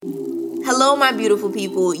Hello, my beautiful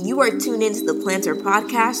people. You are tuned into the Planter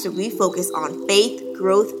Podcast, where we focus on faith,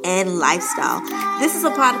 growth, and lifestyle. This is a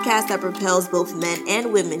podcast that propels both men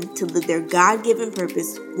and women to live their God-given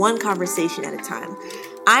purpose one conversation at a time.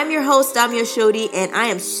 I'm your host, Damia Shodi, and I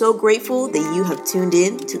am so grateful that you have tuned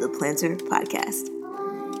in to the Planter Podcast.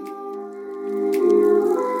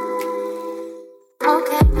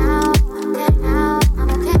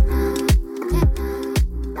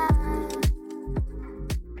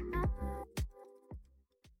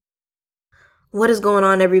 What is going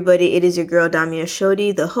on, everybody? It is your girl, Damia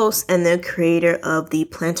Shodi, the host and the creator of the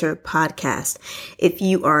Planter Podcast. If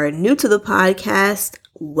you are new to the podcast,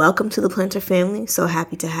 welcome to the Planter family. So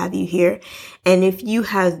happy to have you here. And if you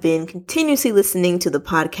have been continuously listening to the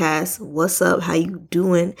podcast, what's up? How you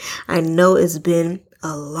doing? I know it's been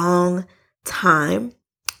a long time.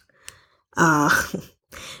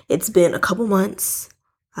 It's been a couple months.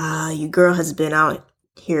 Your girl has been out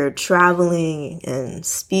here traveling and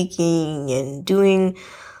speaking and doing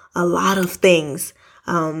a lot of things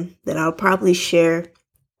that I'll probably share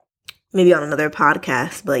maybe on another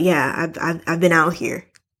podcast. But yeah, I've been out here.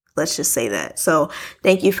 Let's just say that. So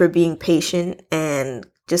thank you for being patient and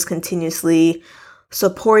just continuously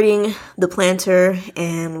supporting the Planter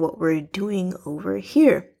and what we're doing over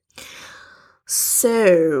here.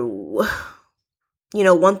 So,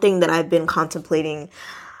 one thing that I've been contemplating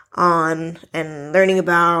on and learning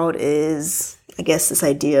about is, I guess, this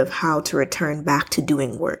idea of how to return back to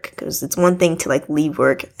doing work. Because it's one thing to leave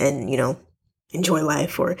work and, enjoy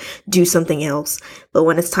life or do something else. But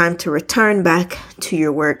when it's time to return back to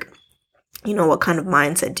your work, what kind of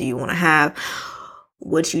mindset do you want to have?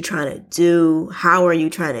 What you trying to do? How are you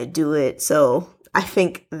trying to do it? So I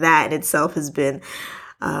think that in itself has been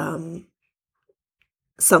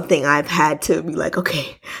something I've had to be like,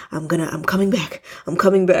 okay, I'm coming back.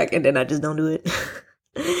 And then I just don't do it.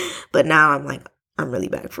 But now I'm like, I'm really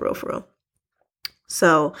back for real.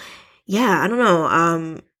 So yeah, I don't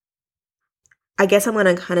know. I guess I'm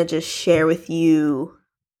going to kind of just share with you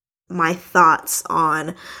my thoughts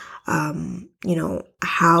on,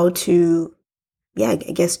 how to, I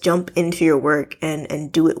guess jump into your work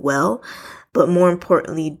and do it well. But more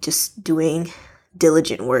importantly, just doing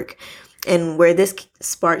diligent work. And where this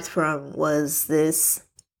sparked from was this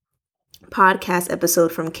podcast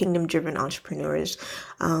episode from Kingdom Driven Entrepreneurs,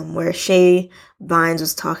 where Shay Vines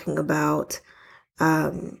was talking about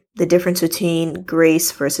the difference between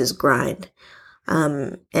grace versus grind,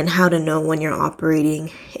 and how to know when you're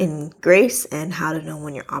operating in grace and how to know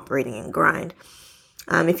when you're operating in grind.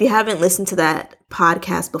 If you haven't listened to that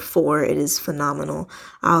podcast before, it is phenomenal.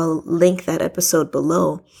 I'll link that episode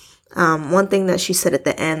below. One thing that she said at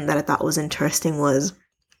the end that I thought was interesting was,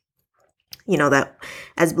 that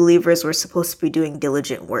as believers, we're supposed to be doing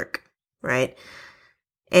diligent work, right?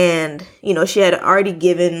 And, she had already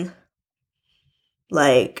given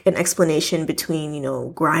an explanation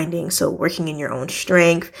between, grinding, so working in your own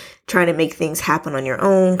strength, trying to make things happen on your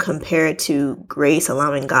own, compared to grace,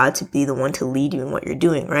 allowing God to be the one to lead you in what you're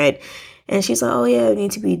doing, right? And she's like, oh yeah, we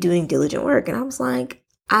need to be doing diligent work. And I was like,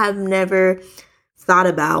 I've never thought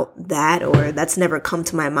about that, or that's never come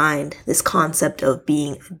to my mind, this concept of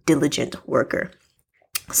being a diligent worker.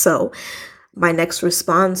 So my next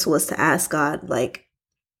response was to ask God,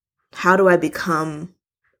 how do I become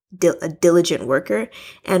a diligent worker,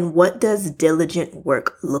 and what does diligent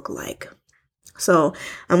work look like? So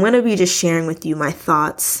I'm going to be just sharing with you my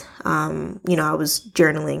thoughts. I was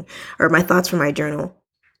journaling, or my thoughts from my journal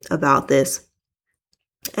about this,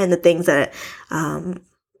 and the things that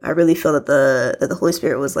I really feel that the Holy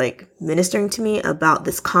Spirit was ministering to me about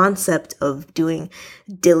this concept of doing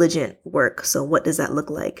diligent work. So what does that look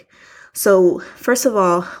like? So first of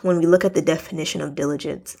all, when we look at the definition of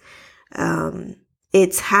diligence,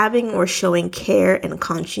 it's having or showing care and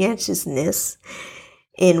conscientiousness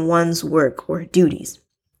in one's work or duties.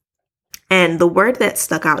 And the word that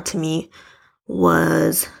stuck out to me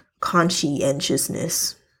was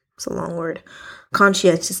conscientiousness. It's a long word.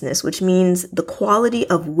 Conscientiousness, which means the quality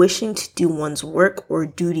of wishing to do one's work or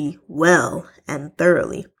duty well and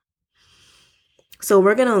thoroughly. So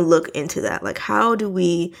we're going to look into that. How do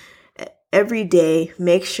we every day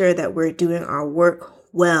make sure that we're doing our work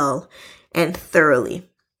well and thoroughly?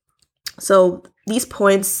 So these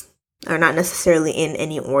points are not necessarily in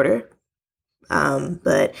any order.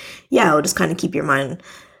 But yeah, I'll just kind of keep your mind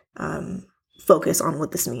focus on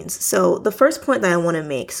what this means. So the first point that I want to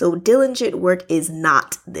make, so diligent work is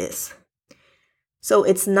not this. So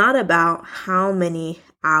it's not about how many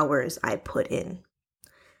hours I put in.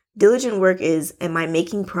 Diligent work is, am I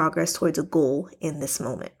making progress towards a goal in this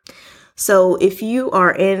moment? So if you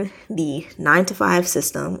are in the 9 to 5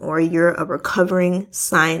 system or you're a recovering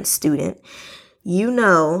science student, you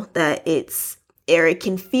know that it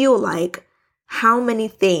can feel like, how many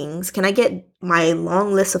things can I get my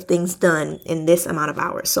long list of things done in this amount of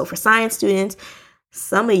hours? So for science students,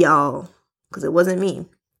 some of y'all, because it wasn't me,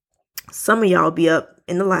 some of y'all be up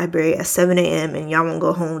in the library at 7 a.m. and y'all won't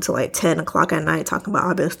go home till like 10 o'clock at night talking about,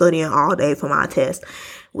 I've been studying all day for my test,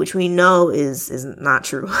 which we know is not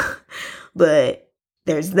true. But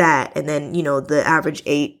there's that. And then, the average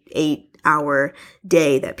 8-hour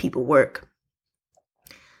day that people work.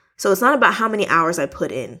 So it's not about how many hours I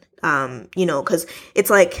put in, because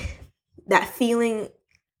it's like that feeling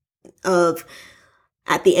of,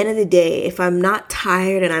 at the end of the day, if I'm not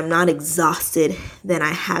tired and I'm not exhausted, then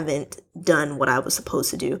I haven't done what I was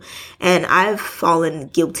supposed to do. And I've fallen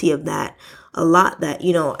guilty of that a lot, that,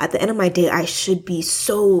 at the end of my day, I should be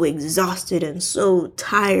so exhausted and so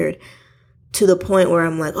tired, to the point where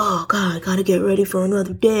I'm like, oh God, I gotta get ready for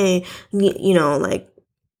another day. Like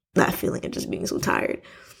that feeling of just being so tired.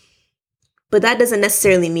 But that doesn't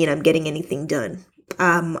necessarily mean I'm getting anything done.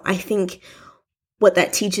 I think what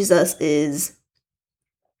that teaches us is,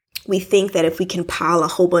 we think that if we can pile a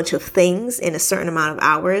whole bunch of things in a certain amount of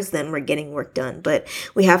hours, then we're getting work done. But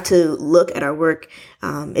we have to look at our work.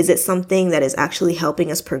 Is it something that is actually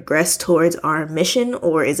helping us progress towards our mission?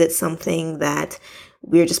 Or is it something that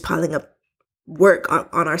we're just piling up work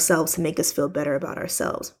on ourselves to make us feel better about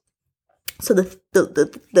ourselves? So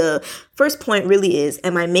the first point really is,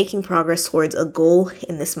 am I making progress towards a goal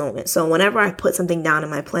in this moment? So whenever I put something down in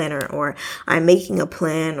my planner, or I'm making a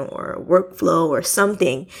plan or a workflow or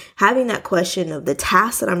something, having that question of the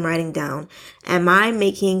task that I'm writing down, am I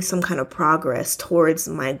making some kind of progress towards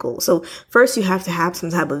my goal? So first, you have to have some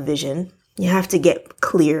type of vision. You have to get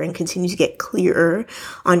clear and continue to get clearer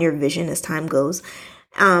on your vision as time goes.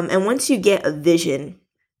 And once you get a vision,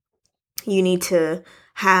 you need to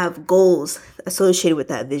have goals associated with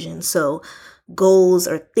that vision. So goals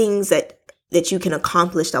are things that you can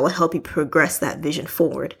accomplish that will help you progress that vision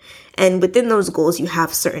forward. And within those goals, you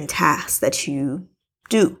have certain tasks that you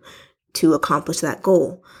do to accomplish that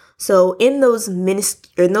goal. So in those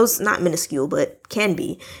not minuscule, but can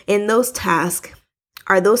be, in those tasks,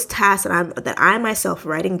 are those tasks that I myself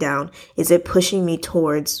writing down, is it pushing me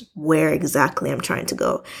towards where exactly I'm trying to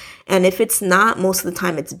go? And if it's not, most of the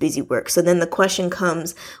time it's busy work. So then the question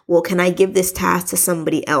comes, well, can I give this task to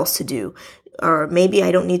somebody else to do? Or maybe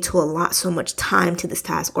I don't need to allot so much time to this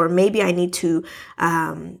task. Or maybe I need to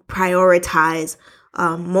prioritize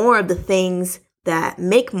more of the things that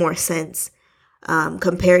make more sense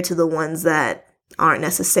compared to the ones that aren't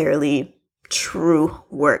necessarily true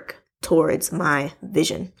work towards my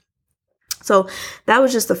vision. So that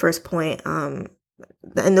was just the first point. And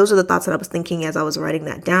those are the thoughts that I was thinking as I was writing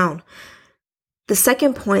that down. The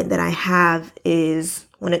second point that I have is,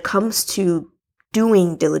 when it comes to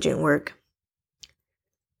doing diligent work,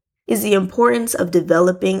 is the importance of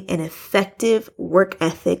developing an effective work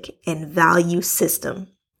ethic and value system.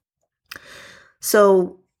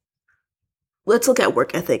 So let's look at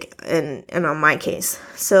work ethic and on my case.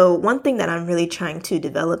 So one thing that I'm really trying to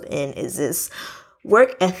develop in is this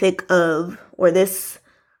work ethic or this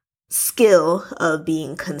skill of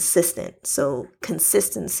being consistent. So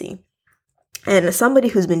consistency. And as somebody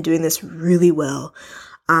who's been doing this really well,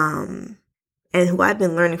 and who I've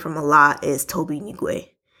been learning from a lot, is Toby Nigwe.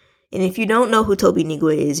 And if you don't know who Toby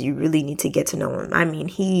Nigwe is, you really need to get to know him. I mean,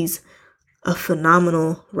 he's a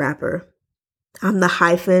phenomenal rapper. I'm the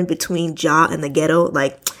hyphen between Ja and the Ghetto.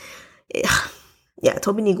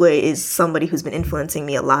 Toby Nigwe is somebody who's been influencing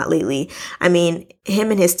me a lot lately. I mean,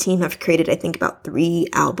 him and his team have created, I think, about 3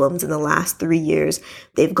 albums in the last 3 years.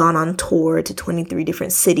 They've gone on tour to 23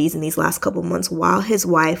 different cities in these last couple months while his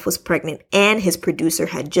wife was pregnant and his producer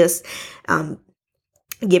had just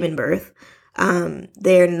given birth.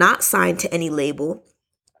 They're not signed to any label.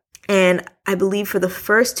 And I believe for the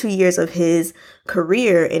first 2 years of his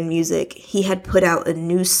career in music, he had put out a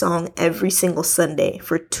new song every single Sunday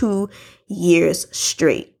for 2 years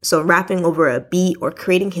straight. So rapping over a beat or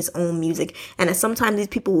creating his own music. And sometimes these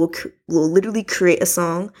people will literally create a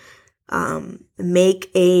song, make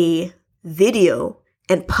a video,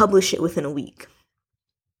 and publish it within a week.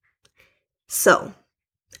 So,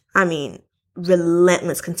 I mean,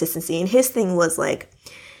 relentless consistency. And his thing was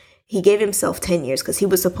he gave himself 10 years because he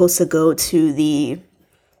was supposed to go to the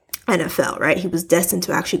NFL, right? He was destined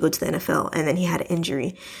to actually go to the NFL, and then he had an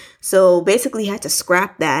injury. So basically he had to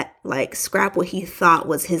scrap that, scrap what he thought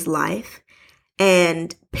was his life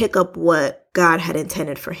and pick up what God had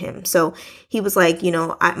intended for him. So he was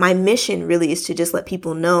my mission really is to just let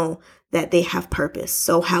people know that they have purpose.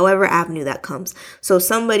 So however avenue that comes. So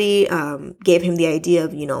somebody gave him the idea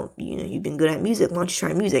of, you've been good at music, why don't you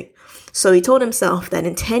try music? So he told himself that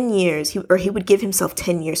in 10 years, he would give himself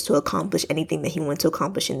 10 years to accomplish anything that he wanted to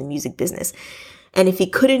accomplish in the music business. And if he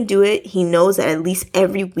couldn't do it, he knows that at least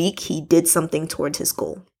every week he did something towards his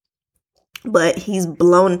goal. But he's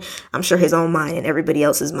blown, I'm sure, his own mind and everybody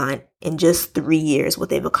else's mind in just 3 years what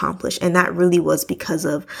they've accomplished. And that really was because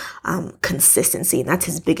of consistency. And that's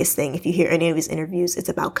his biggest thing. If you hear any of his interviews, it's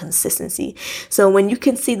about consistency. So when you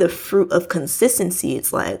can see the fruit of consistency,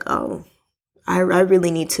 it's like, oh, I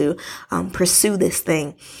really need to pursue this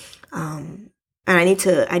thing. And I need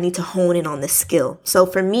to hone in on this skill. So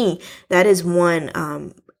for me, that is one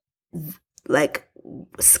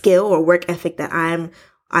skill or work ethic that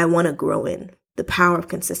I want to grow in, the power of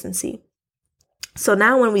consistency. So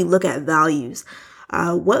now when we look at values,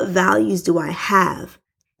 what values do I have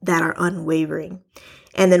that are unwavering?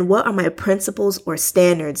 And then what are my principles or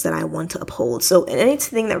standards that I want to uphold? So in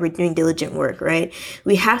anything that we're doing diligent work, right,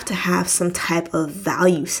 we have to have some type of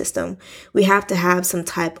value system. We have to have some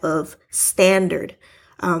type of standard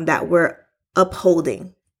that we're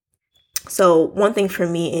upholding. So one thing for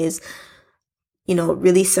me is,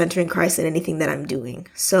 really centering Christ in anything that I'm doing.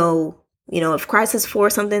 So, if Christ is for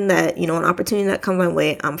something that, an opportunity that comes my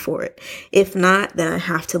way, I'm for it. If not, then I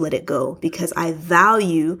have to let it go because I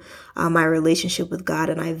value my relationship with God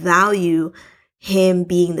and I value him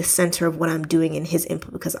being the center of what I'm doing in his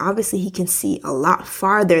input because obviously he can see a lot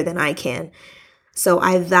farther than I can. So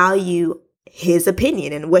I value his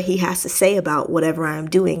opinion and what he has to say about whatever I'm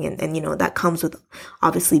doing. And that comes with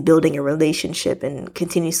obviously building a relationship and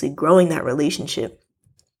continuously growing that relationship.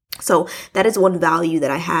 So that is one value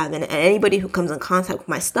that I have. And anybody who comes in contact with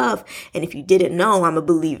my stuff, and if you didn't know, I'm a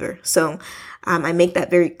believer. So I make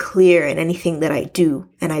that very clear in anything that I do,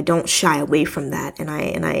 and I don't shy away from that.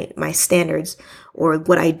 And my standards or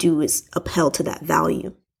what I do is upheld to that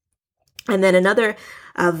value. And then another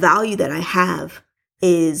value that I have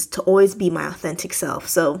is to always be my authentic self.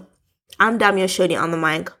 So I'm Damia Shodi on the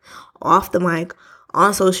mic, off the mic,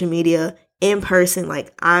 on social media, in person.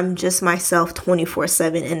 Like I'm just myself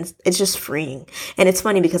 24/7 and it's just freeing. And it's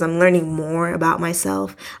funny because I'm learning more about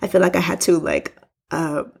myself. I feel like I had to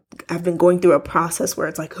I've been going through a process where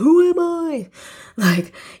it's like, who am I?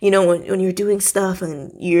 Like, when you're doing stuff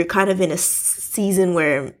and you're kind of in a season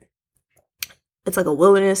where it's like a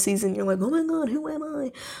wilderness season. You're like, oh my God, who am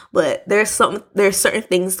I? But there's certain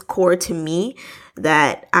things core to me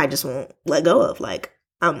that I just won't let go of. Like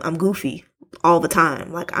I'm goofy all the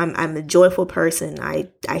time. Like I'm a joyful person.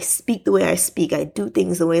 I speak the way I speak. I do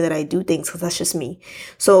things the way that I do things because that's just me.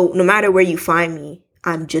 So no matter where you find me,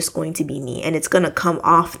 I'm just going to be me and it's going to come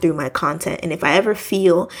off through my content. And if I ever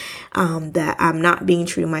feel that I'm not being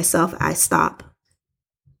true to myself, I stop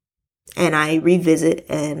and I revisit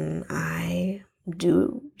and I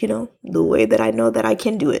do, the way that I know that I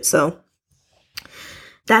can do it. So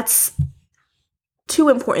that's two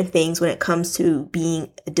important things when it comes to being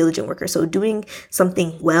a diligent worker. So doing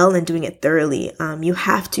something well and doing it thoroughly, you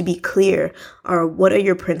have to be clear or what are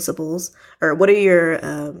your principles or what are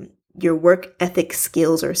your work ethic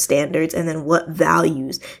skills or standards, and then what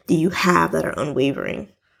values do you have that are unwavering.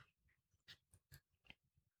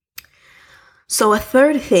 So a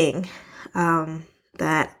third thing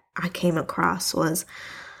that I came across was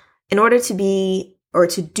in order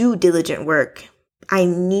to do diligent work, I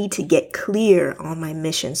need to get clear on my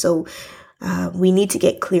mission. So we need to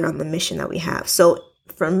get clear on the mission that we have. So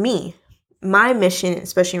for me, my mission,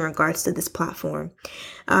 especially in regards to this platform,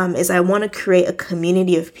 is I want to create a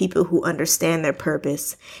community of people who understand their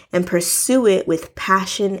purpose and pursue it with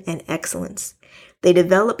passion and excellence. They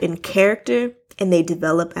develop in character and they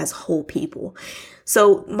develop as whole people.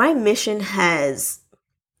 So my mission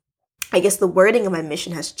the wording of my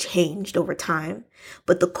mission has changed over time,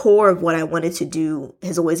 but the core of what I wanted to do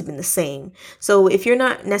has always been the same. So if you're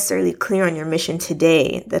not necessarily clear on your mission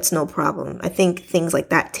today, that's no problem. I think things like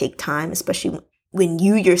that take time, especially when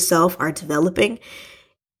you yourself are developing.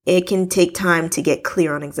 It can take time to get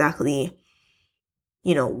clear on exactly,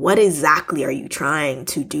 what exactly are you trying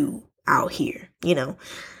to do out here,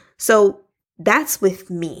 So that's with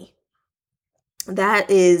me. That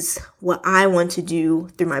is what I want to do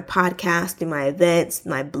through my podcast, through my events,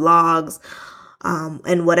 my blogs,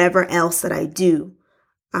 and whatever else that I do.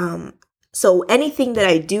 So anything that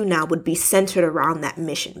I do now would be centered around that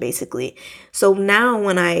mission, basically. So now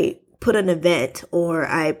when I put an event or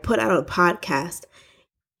I put out a podcast,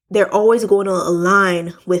 they're always going to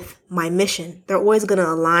align with my mission. They're always going to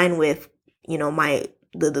align with, my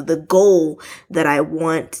the goal that I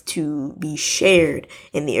want to be shared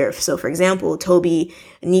in the earth. So for example, Toby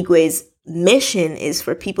Nigue's mission is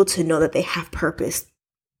for people to know that they have purpose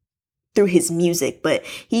through his music, but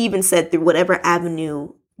he even said through whatever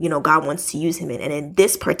avenue, God wants to use him in. And in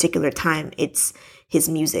this particular time, it's his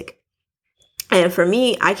music. And for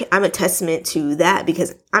me, I'm a testament to that,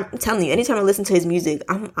 because I'm telling you, anytime I listen to his music,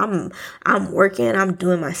 I'm working, I'm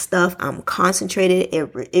doing my stuff, I'm concentrated.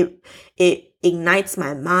 It ignites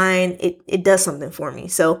my mind. It does something for me.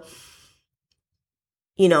 So,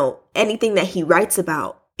 anything that he writes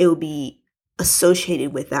about, it will be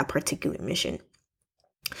associated with that particular mission.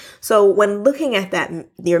 So when looking at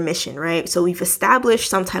your mission, right? So we've established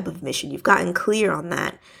some type of mission. You've gotten clear on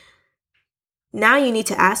that. Now you need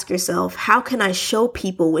to ask yourself, how can I show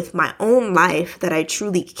people with my own life that I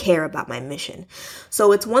truly care about my mission?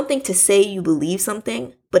 So it's one thing to say you believe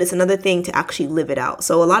something, but it's another thing to actually live it out.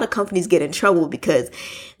 So a lot of companies get in trouble because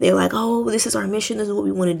they're like, oh, this is our mission, this is what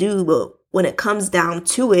we want to do. But when it comes down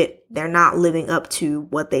to it, they're not living up to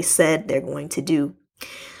what they said they're going to do.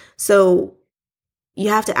 So you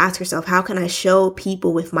have to ask yourself, how can I show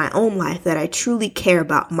people with my own life that I truly care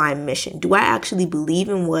about my mission? Do I actually believe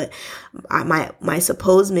in what my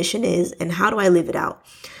supposed mission is, and how do I live it out?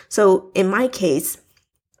 So in my case,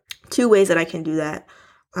 2 ways that I can do that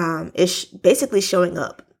is basically showing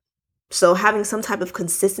up. So having some type of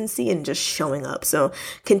consistency and just showing up. So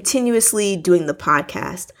continuously doing the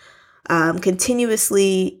podcast,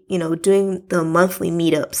 continuously, doing the monthly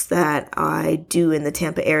meetups that I do in the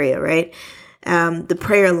Tampa area, right? The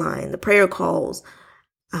prayer line, the prayer calls,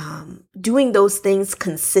 doing those things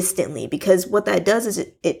consistently, because what that does is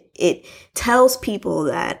it tells people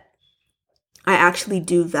that I actually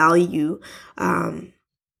do value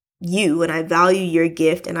you, and I value your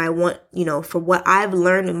gift, and I want, for what I've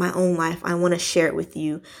learned in my own life, I want to share it with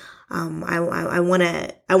you. I want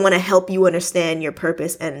to help you understand your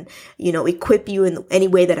purpose, and equip you in any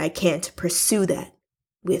way that I can to pursue that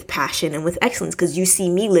with passion and with excellence, because you see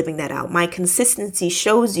me living that out. My consistency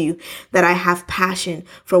shows you that I have passion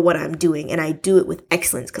for what I'm doing, and I do it with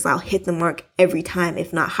excellence, because I'll hit the mark every time,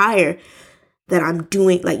 if not higher, that I'm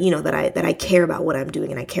doing, that I care about what I'm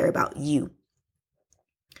doing, and I care about you.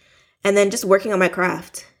 And then just working on my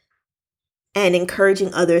craft and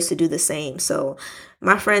encouraging others to do the same. So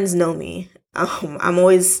my friends know me. I'm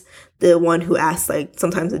always the one who asks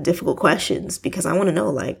sometimes the difficult questions, because I want to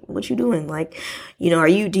know what you doing?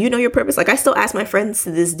 Do you know your purpose? I still ask my friends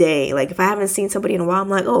to this day, if I haven't seen somebody in a while, I'm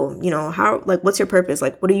like, oh, what's your purpose?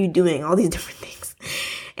 What are you doing? All these different things.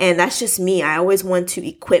 And that's just me. I always want to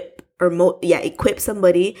equip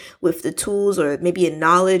somebody with the tools, or maybe a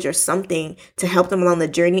knowledge or something, to help them along the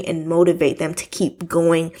journey and motivate them to keep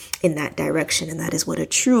going in that direction. And that is what a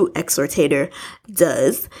true exhortator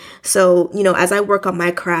does. So, as I work on my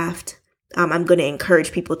craft, I'm going to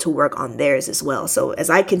encourage people to work on theirs as well. So as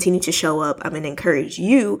I continue to show up, I'm going to encourage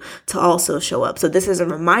you to also show up. So this is a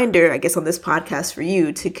reminder, I guess, on this podcast for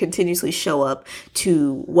you to continuously show up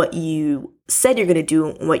to what you said you're going to do,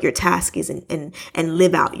 and what your task is, and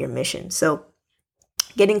live out your mission. So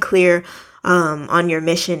getting clear on your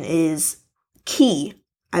mission is key,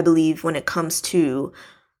 I believe, when it comes to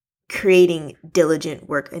creating diligent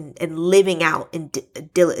work and living out a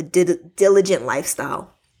diligent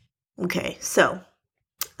lifestyle. Okay, so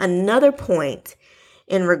another point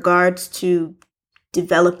in regards to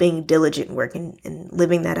developing diligent work and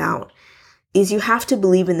living that out is you have to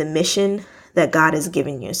believe in the mission that God has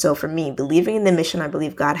given you. So for me, believing in the mission I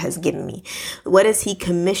believe God has given me. What has He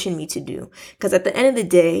commissioned me to do? Because at the end of the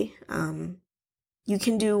day, you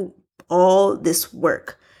can do all this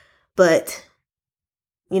work, but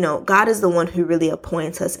God is the one who really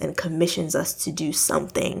appoints us and commissions us to do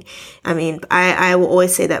something. I mean, I will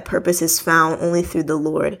always say that purpose is found only through the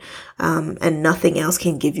Lord, and nothing else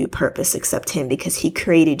can give you purpose except Him, because He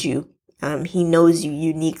created you. He knows you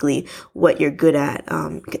uniquely, what you're good at,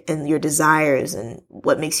 and your desires, and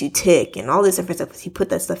what makes you tick, and all this different stuff. He put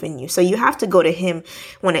that stuff in you. So you have to go to Him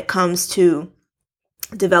when it comes to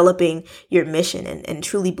developing your mission and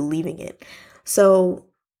truly believing it. So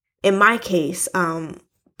in my case,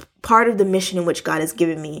 part of the mission in which God has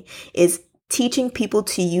given me is teaching people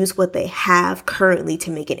to use what they have currently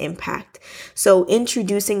to make an impact. So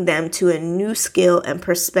introducing them to a new skill and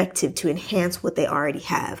perspective to enhance what they already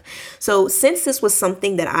have. So since this was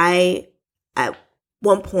something that I, at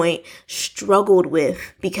one point, struggled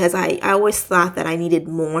with, because I always thought that I needed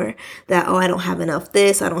more, that, I don't have enough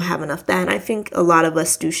this, I don't have enough that. And I think a lot of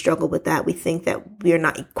us do struggle with that. We think that we are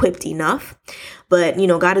not equipped enough. But,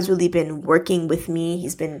 God has really been working with me.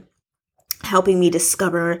 He's been helping me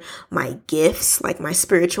discover my gifts, my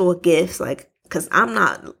spiritual gifts, Cause I'm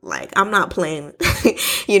not playing.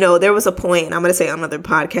 There was a point, and I'm going to say on another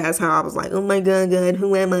podcast how I was like, oh my God,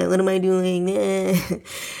 who am I? What am I doing?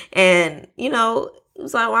 And, it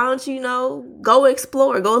was like, why don't you, go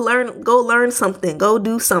explore, go learn something, go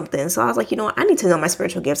do something. So I was like, I need to know my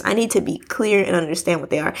spiritual gifts. I need to be clear and understand what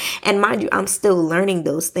they are. And mind you, I'm still learning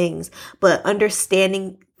those things, but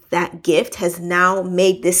understanding that gift has now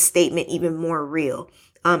made this statement even more real.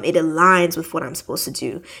 It aligns with what I'm supposed to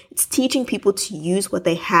do. It's teaching people to use what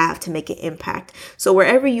they have to make an impact. So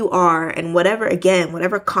wherever you are and whatever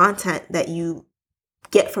content that you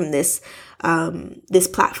get from this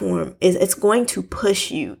platform it's going to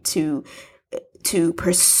push you to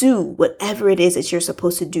pursue whatever it is that you're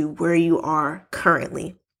supposed to do where you are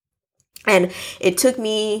currently. And it took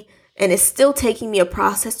me, and it's still taking me, a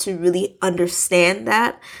process to really understand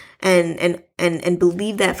that and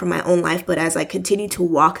believe that for my own life. But as I continue to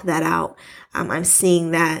walk that out, I'm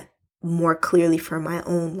seeing that more clearly for my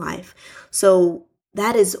own life. So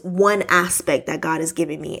that is one aspect that God has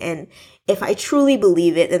given me. And if I truly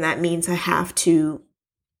believe it, then that means I have to,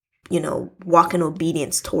 walk in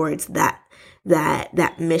obedience towards that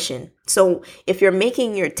mission. So if you're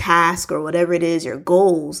making your task or whatever it is, your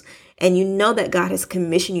goals, and you know that God has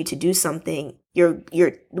commissioned you to do something, your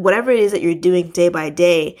whatever it is that you're doing day by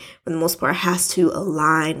day, for the most part, has to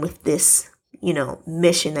align with this,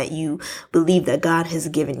 mission that you believe that God has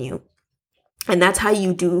given you. And that's how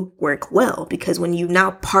you do work well, because when you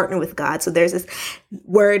now partner with God, so there's this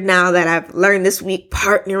word now that I've learned this week,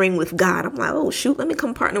 partnering with God. I'm like, oh shoot, let me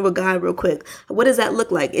come partner with God real quick. What does that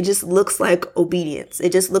look like? It just looks like obedience.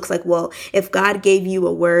 It just looks like, well, if God gave you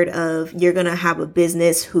a word of you're going to have a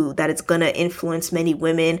business that it's going to influence many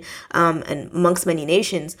women and amongst many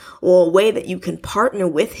nations, well, a way that you can partner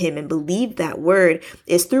with him and believe that word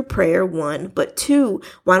is through prayer, one, but two,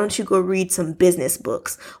 why don't you go read some business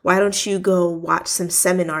books? Why don't you go watch some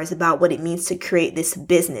seminars about what it means to create this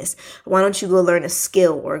business? Why don't you go learn a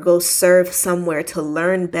skill or go serve somewhere to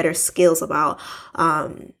learn better skills about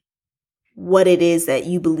what it is that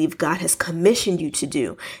you believe God has commissioned you to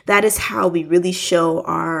do? That is how we really show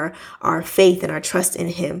our faith and our trust in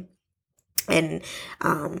him, and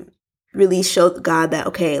really show God that,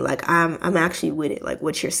 okay, like I'm actually with it, like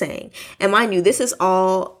what you're saying. And mind you, this is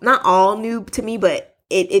not all new to me, but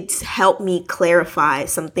it's helped me clarify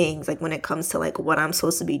some things, like when it comes to like what I'm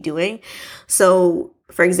supposed to be doing. So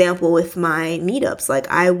for example, with my meetups, like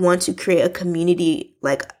I want to create a community,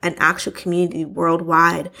 like an actual community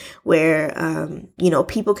worldwide where,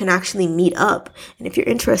 people can actually meet up. And if you're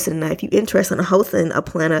interested in that, if you're interested in hosting a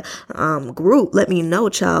planner group, let me know,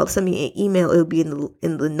 child. Send me an email. It'll be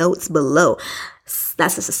in the notes below.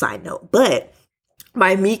 That's just a side note. But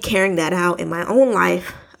by me carrying that out in my own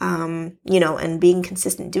life, and being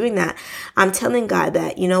consistent doing that, I'm telling God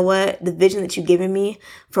that, you know what, the vision that you've given me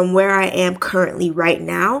from where I am currently right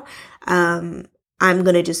now, I'm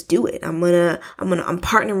going to just do it. I'm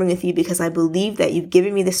partnering with you because I believe that you've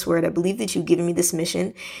given me this word. I believe that you've given me this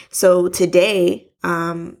mission. So today,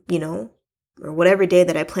 or whatever day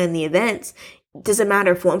that I plan the events, it doesn't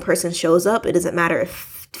matter if one person shows up. It doesn't matter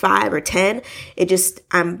if 5 or 10.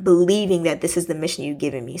 I'm believing that this is the mission you've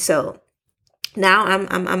given me. So now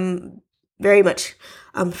I'm very much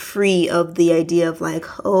free of the idea of like,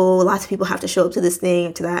 oh, lots of people have to show up to this thing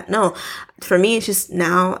or to that. No, for me, it's just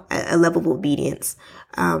now a level of obedience.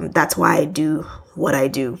 That's why I do what I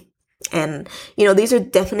do. And, these are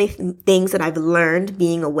definitely things that I've learned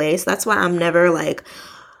being away. So that's why I'm never like,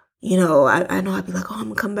 I know I'd be like, oh, I'm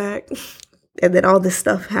gonna come back. And then all this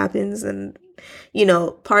stuff happens, and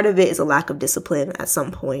part of it is a lack of discipline at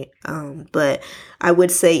some point. But I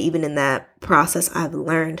would say even in that process, I've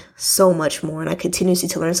learned so much more, and I continue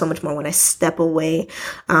to learn so much more when I step away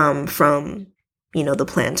from, the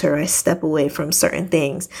planter. I step away from certain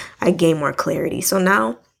things. I gain more clarity. So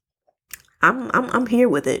now I'm here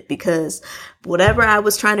with it, because whatever I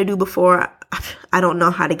was trying to do before, I don't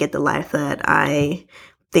know how to get the life that I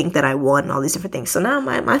think that I want and all these different things. So now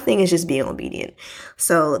my thing is just being obedient.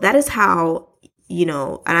 So that is how,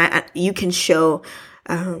 and you can show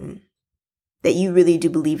that you really do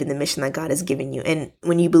believe in the mission that God has given you. And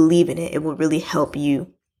when you believe in it, it will really help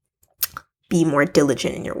you be more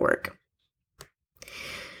diligent in your work.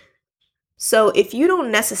 So if you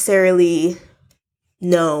don't necessarily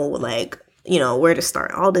know, like, where to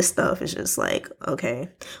start, all this stuff is just like, okay.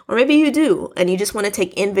 Or maybe you do, and you just want to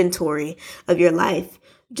take inventory of your life.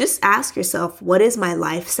 Just ask yourself, what is my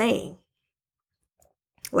life saying?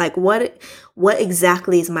 Like, what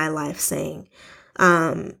exactly is my life saying?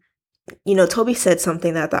 Toby said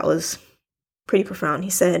something that I thought was pretty profound. He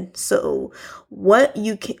said, so what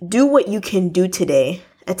you can do today,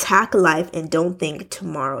 attack life and don't think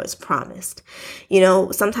tomorrow is promised. You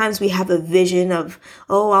know, sometimes we have a vision of,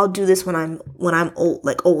 oh, I'll do this when I'm old,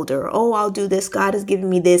 like older. Oh, I'll do this. God has given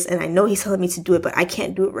me this and I know he's telling me to do it, but I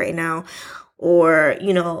can't do it right now. Or,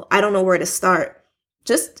 you know, I don't know where to start.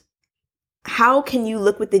 Just how can you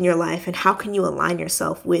look within your life and how can you align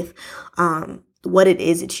yourself with what it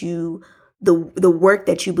is that the work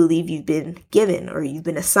that you believe you've been given or you've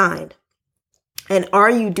been assigned? And are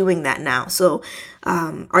you doing that now? So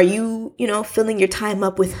are you, filling your time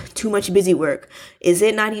up with too much busy work? Is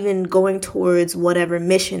it not even going towards whatever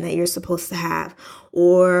mission that you're supposed to have?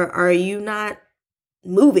 Or are you not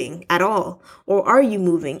moving at all? Or are you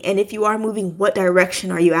moving? And if you are moving, what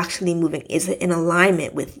direction are you actually moving? Is it in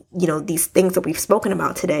alignment with, these things that we've spoken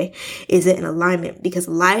about today? Is it in alignment? Because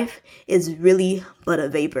life is really but a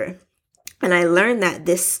vapor. And I learned that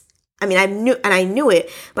I knew it,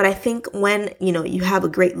 but I think when, you have a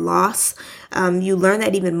great loss, you learn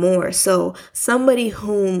that even more. So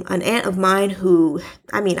an aunt of mine who,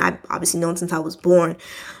 I've obviously known since I was born,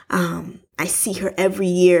 I see her every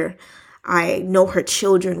year. I know her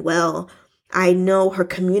children well. I know her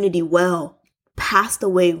community well, passed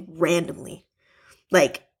away randomly.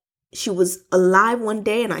 Like, she was alive one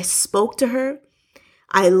day and I spoke to her.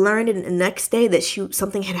 I learned the next day that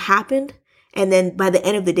something had happened. And then by the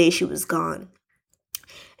end of the day, she was gone.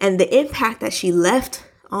 And the impact that she left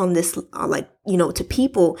on this, to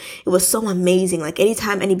people, it was so amazing. Like,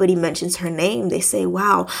 anytime anybody mentions her name, they say,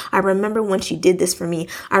 wow, I remember when she did this for me.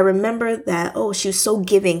 I remember that, she was so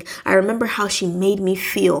giving. I remember how she made me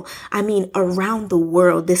feel. Around the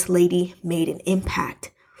world, this lady made an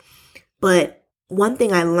impact. But one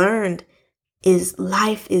thing I learned is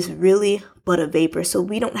life is really but a vapor. So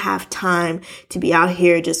we don't have time to be out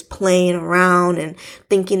here just playing around and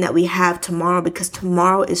thinking that we have tomorrow, because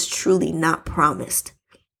tomorrow is truly not promised.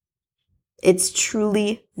 It's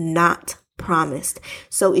truly not promised.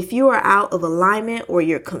 So if you are out of alignment or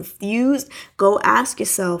you're confused, go ask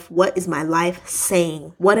yourself, what is my life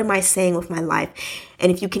saying? What am I saying with my life?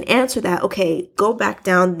 And if you can answer that, okay, go back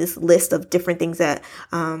down this list of different things that,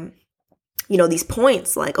 these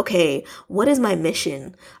points, like, okay, what is my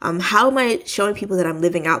mission? How am I showing people that I'm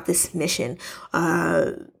living out this mission?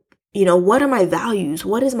 What are my values?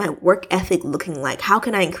 What is my work ethic looking like? How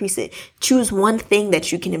can I increase it? Choose one thing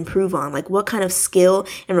that you can improve on. Like, what kind of skill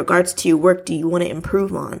in regards to your work do you want to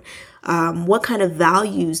improve on? What kind of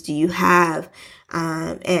values do you have?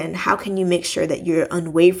 And how can you make sure that you're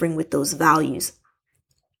unwavering with those values?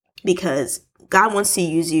 Because God wants to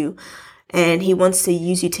use you. And he wants to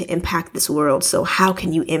use you to impact this world. So how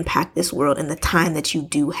can you impact this world in the time that you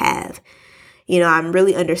do have? I'm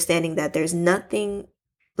really understanding that there's nothing,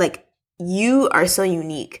 like, you are so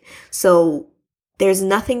unique. So there's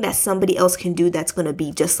nothing that somebody else can do that's going to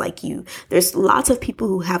be just like you. There's lots of people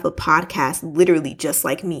who have a podcast literally just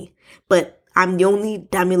like me. But I'm the only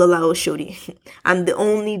Damila Lao Shodi. I'm the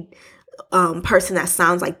only person that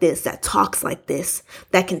sounds like this, that talks like this,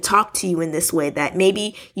 that can talk to you in this way, that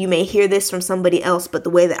maybe you may hear this from somebody else, but the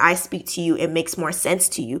way that I speak to you, it makes more sense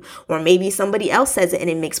to you. Or maybe somebody else says it and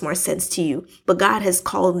it makes more sense to you. But God has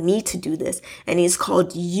called me to do this, and he's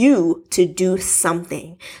called you to do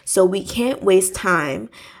something. So we can't waste time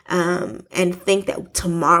and think that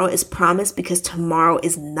tomorrow is promised, because tomorrow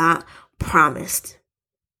is not promised.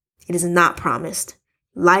 It is not promised.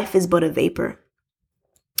 Life is but a vapor.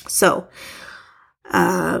 So,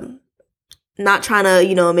 not trying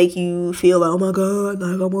to, make you feel like, oh my God,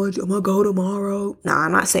 like I'm gonna go tomorrow. No,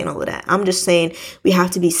 I'm not saying all of that. I'm just saying we have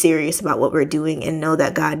to be serious about what we're doing and know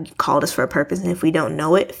that God called us for a purpose. And if we don't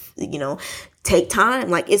know it, take time.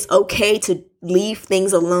 Like, it's okay to leave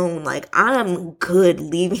things alone. Like, I'm good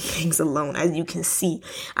leaving things alone. As you can see,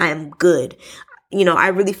 I am good. I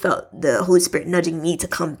really felt the Holy Spirit nudging me to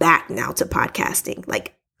come back now to podcasting.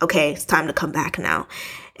 Like, okay, it's time to come back now.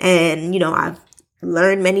 And, I've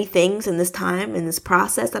learned many things in this time, in this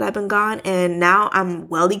process that I've been gone. And now I'm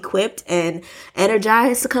well equipped and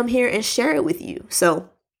energized to come here and share it with you. So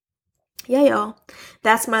yeah, y'all,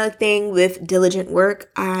 that's my thing with diligent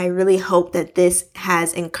work. I really hope that this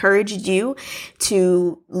has encouraged you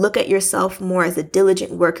to look at yourself more as a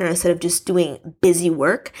diligent worker instead of just doing busy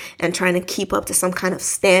work and trying to keep up to some kind of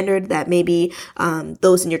standard that maybe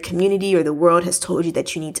those in your community or the world has told you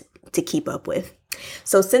that you need to keep up with.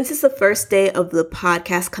 So since it's the first day of the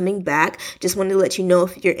podcast coming back, just wanted to let you know,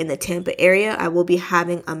 if you're in the Tampa area, I will be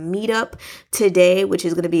having a meetup today, which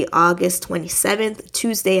is going to be August 27th,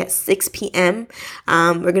 Tuesday at 6 p.m.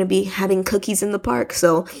 We're going to be having cookies in the park.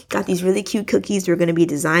 So got these really cute cookies. We're going to be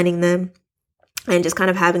designing them and just kind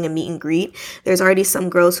of having a meet and greet. There's already some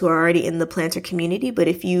girls who are already in the planter community, but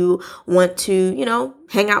if you want to,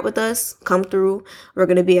 hang out with us, come through. We're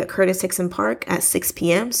going to be at Curtis Hickson Park at 6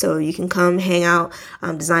 p.m. So you can come hang out,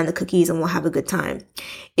 design the cookies, and we'll have a good time.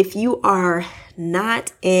 If you are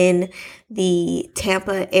not in the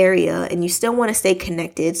Tampa area and you still want to stay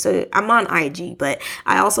connected, so I'm on IG, but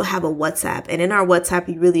I also have a WhatsApp. And in our WhatsApp,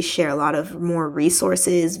 we really share a lot of more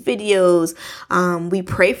resources, videos. We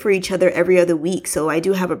pray for each other every other week. So I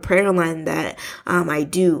do have a prayer line that I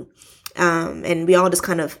do. And we all just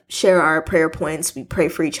kind of share our prayer points. We pray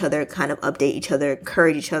for each other, kind of update each other,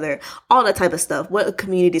 encourage each other, all that type of stuff. What a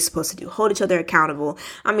community is supposed to do, hold each other accountable.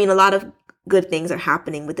 I mean, a lot of good things are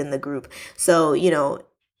happening within the group. So,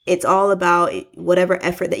 it's all about whatever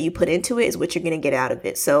effort that you put into it is what you're going to get out of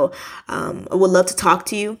it. So, I would love to talk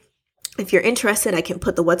to you. If you're interested, I can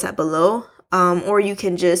put the WhatsApp below, or you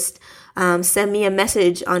can just send me a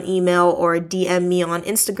message on email or DM me on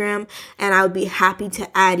Instagram, and I would be happy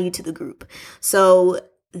to add you to the group. So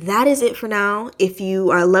that is it for now. If you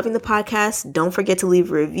are loving the podcast, don't forget to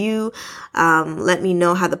leave a review. Let me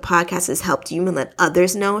know how the podcast has helped you and let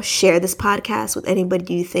others know. Share this podcast with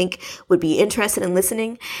anybody you think would be interested in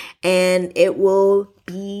listening, and it will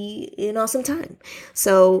be an awesome time.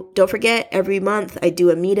 So don't forget, every month I do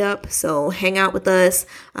a meetup. So hang out with us.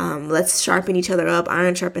 Let's sharpen each other up.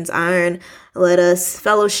 Iron sharpens iron. Let us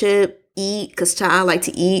fellowship, eat, because I like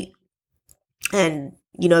to eat. And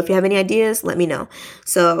if you have any ideas, let me know.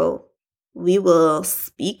 So we will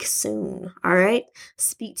speak soon. All right.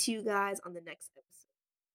 Speak to you guys on the next episode.